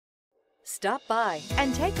Stop by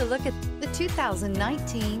and take a look at the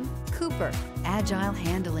 2019 Cooper. Agile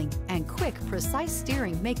handling and quick, precise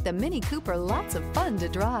steering make the MINI Cooper lots of fun to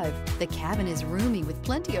drive. The cabin is roomy with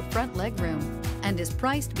plenty of front legroom and is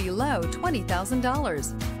priced below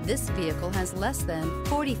 $20,000. This vehicle has less than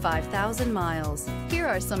 45,000 miles. Here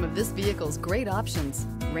are some of this vehicle's great options: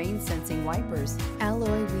 rain-sensing wipers,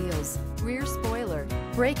 alloy wheels, rear spoiler,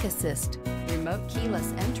 brake assist, remote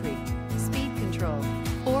keyless entry, speed control,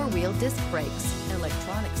 four-wheel disc brakes,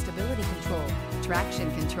 electronic stability control, traction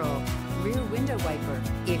control, rear window wiper.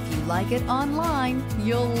 If you like it online,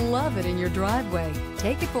 you'll love it in your driveway.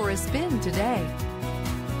 Take it for a spin today.